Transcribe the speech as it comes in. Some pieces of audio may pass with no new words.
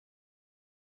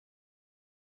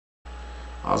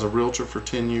I was a realtor for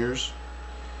 10 years,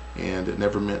 and it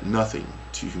never meant nothing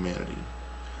to humanity.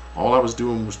 All I was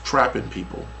doing was trapping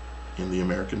people in the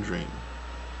American dream,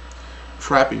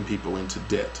 trapping people into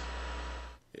debt.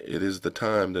 It is the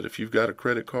time that if you've got a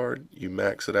credit card, you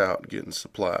max it out getting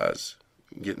supplies,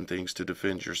 getting things to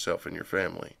defend yourself and your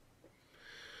family.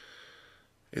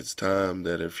 It's time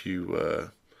that if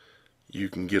you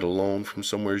can get a loan from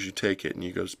somewhere, you take it and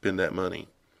you go spend that money.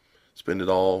 Spend it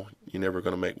all, you're never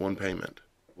going to make one payment.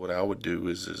 What I would do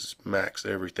is max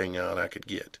everything out I could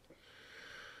get.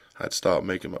 I'd stop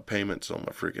making my payments on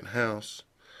my freaking house.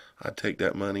 I'd take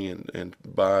that money and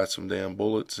buy some damn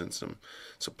bullets and some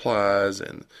supplies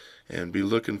and be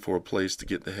looking for a place to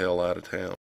get the hell out of town.